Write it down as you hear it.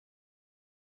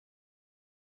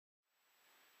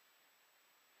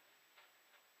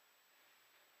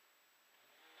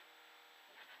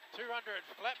200,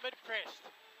 flat mid crest.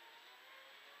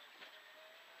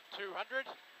 200.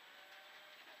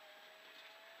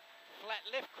 Flat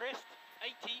left crest,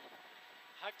 80.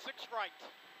 Hug 6 right.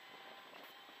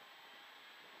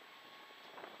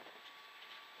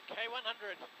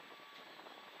 K100.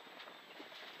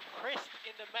 Crest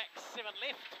into max 7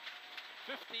 left,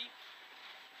 50.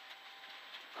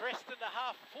 Crest into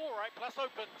half 4 right plus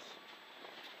opens.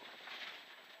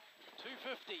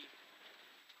 250.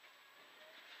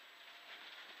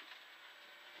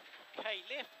 K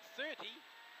left, 30.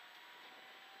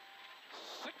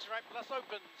 6 right plus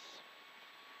opens.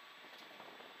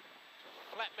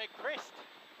 Flat mid crest,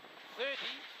 30.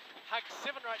 Hug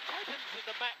 7 right tightens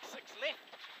into max 6 left,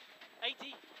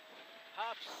 80.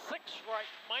 Half 6 right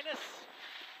minus,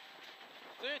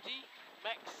 30.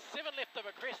 Max 7 left over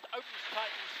crest, opens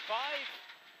tightens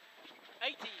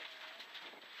 5, 80.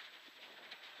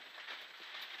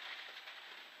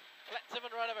 Flat 7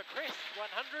 right over crest,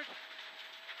 100.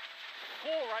 4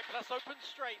 right plus open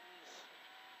straightens,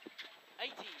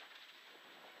 80.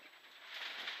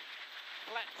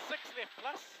 Flat 6 left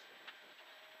plus,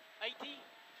 80.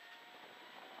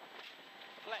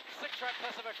 Flat 6 right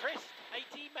plus over crest,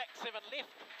 80. Max 7 left,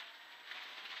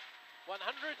 100.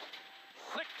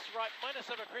 6 right minus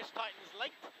over crest tightens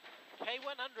late,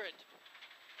 K100.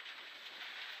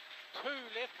 2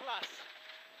 left plus,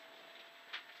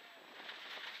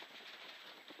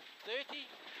 30.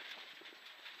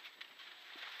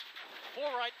 4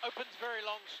 right opens very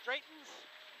long straightens,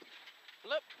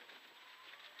 blip.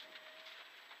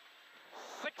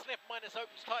 6 left minus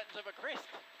opens tightens over crest,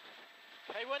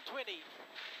 K120.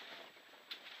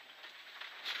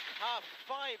 Half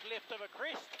 5 left over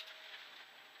crest,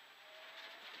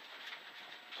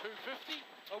 250,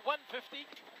 or 150.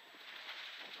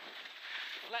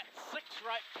 Flat 6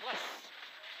 right plus,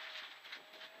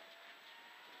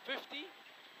 50.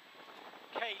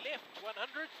 K left,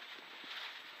 100.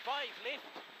 5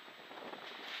 left.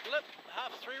 Blip,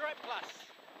 half 3 right plus,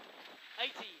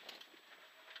 80.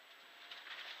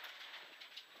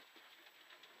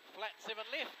 Flat 7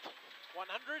 left,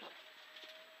 100.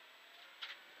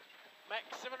 Max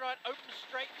 7 right, open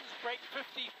straightens, brake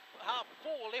 50, half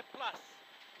 4 left plus.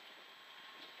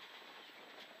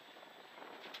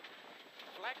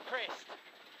 Flat crest,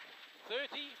 30,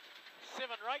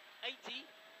 7 right, 80,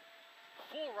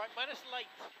 4 right minus late,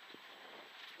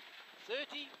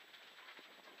 30,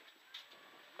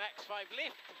 max 5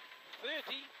 left,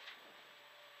 30,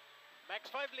 max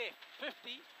 5 left,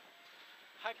 50,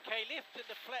 hug K left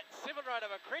into flat 7 right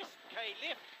over crest, K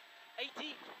left,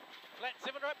 80, flat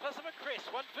 7 right plus over crest,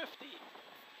 150,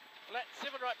 flat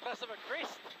 7 right plus over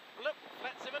crest, blip,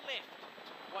 flat 7 left,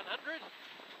 100,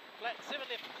 flat 7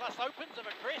 left plus opens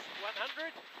over crest,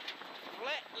 100,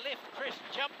 flat left crest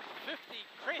jump, 50,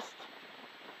 crest,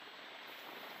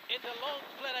 into long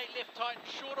flat 8 left tighten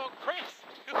short on crest,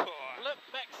 blip,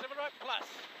 max 7 right plus,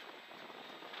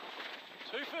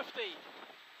 250,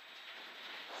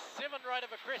 7 right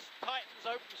over crest tightens,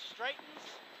 open straightens,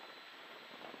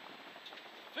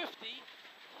 50,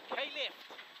 K left,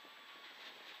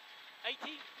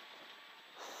 80,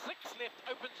 6 left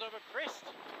opens over crest,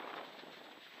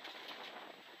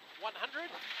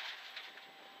 100,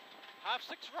 half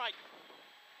 6 right,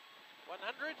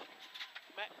 100,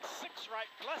 max 6 right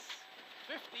plus,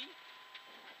 50,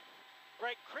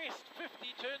 brake crest, 50,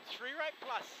 turn 3 right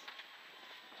plus,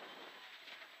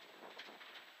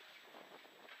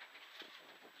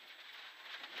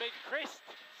 big crest,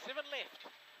 7 left,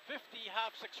 50,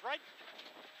 half 6 right,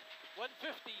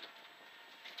 150,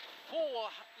 4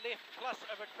 left plus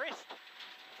over crest,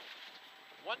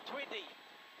 120,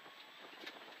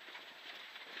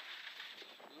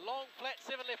 long flat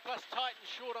 7 left plus tighten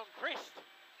short on crest,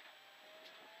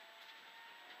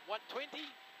 120,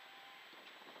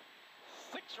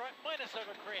 6 right minus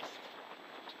over crest,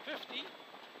 50,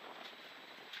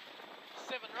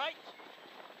 7 right,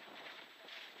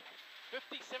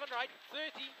 50, 7 right,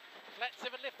 30, flat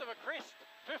 7 left over crest,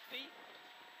 50,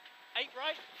 8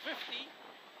 right, 50,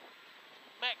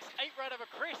 max 8 right over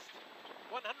crest,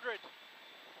 100,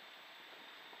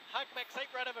 hug max 8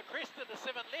 right over crest into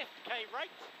 7 left, K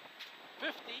right,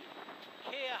 50,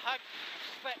 care hug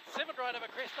flat 7 right over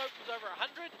crest opens over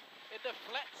 100, into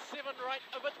flat 7 right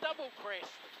over double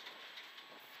crest,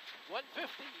 150,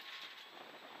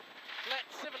 flat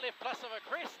 7 left plus over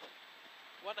crest,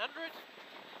 100,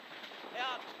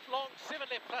 out long 7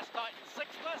 left plus tighten 6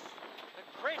 plus, the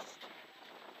crest,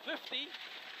 50,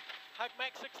 hug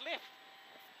max 6 left,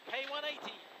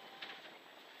 K180,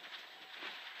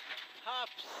 half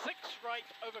 6 right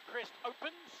over crest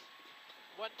opens,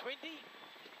 120,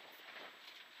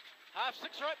 half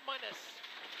 6 right minus,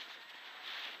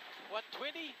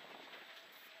 120.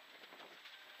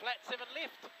 Flat 7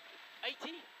 left,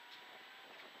 80.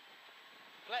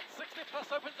 Flat 6 left plus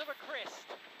opens over crest,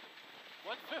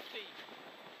 150.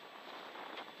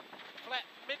 Flat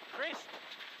mid crest,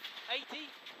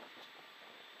 80.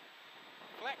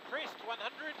 Flat crest,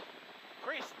 100.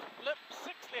 Crest, lip 6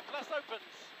 left plus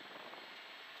opens,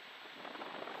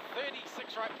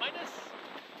 36 right minus,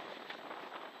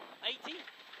 80.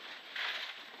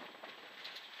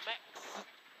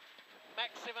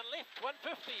 Max 7 left,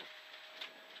 150.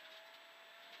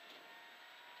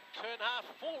 Turn half,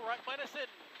 4 right minus in,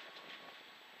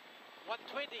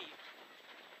 120.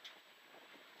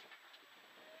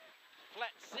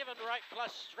 Flat 7 right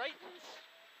plus straightens,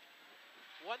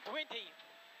 120.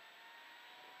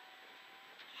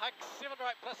 Hug 7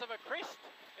 right plus over crest,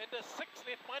 into 6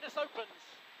 left minus opens,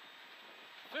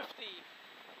 50.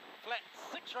 Flat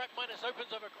 6 right minus opens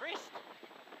over crest,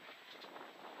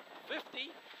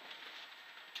 50.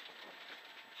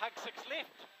 Hug 6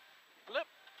 left, lip.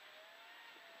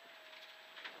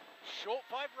 Short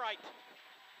 5 right.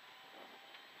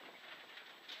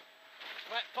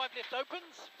 Flat 5 left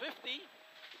opens, 50.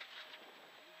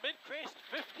 Mid crest,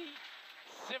 50.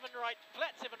 7 right,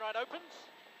 flat 7 right opens,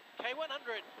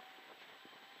 K100.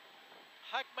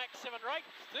 Hug max 7 right,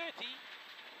 30.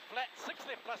 Flat 6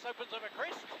 left plus opens over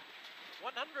crest,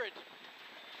 100.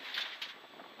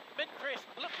 Mid crest,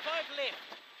 blip 5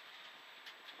 left,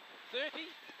 30.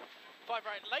 5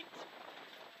 right late,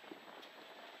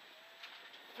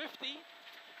 50.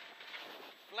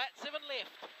 Flat 7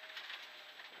 left,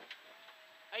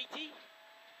 80.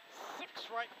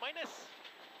 6 right minus,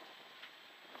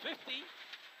 50.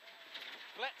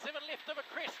 Flat 7 left over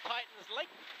crest, tightens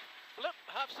late, blip,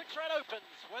 half 6 right opens,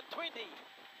 120.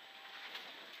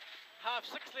 Half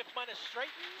 6 left minus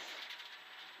straightens,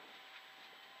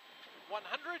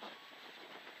 100.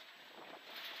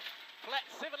 Flat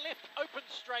 7 left, open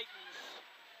straightens,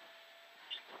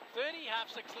 30.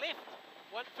 Half 6 left,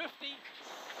 150.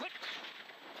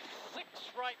 6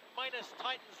 right minus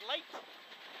tightens late,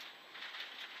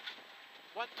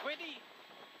 120.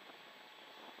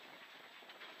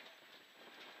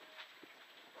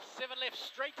 7 left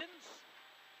straightens,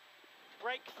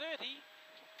 brake 30.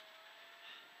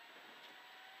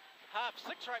 Half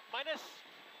 6 right minus,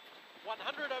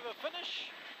 100 over finish.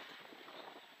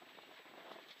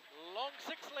 Long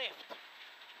 6 left,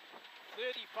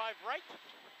 35 right.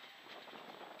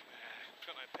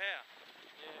 Got no power.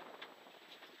 Yeah.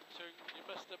 You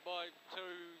missed it by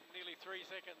nearly 3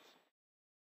 seconds.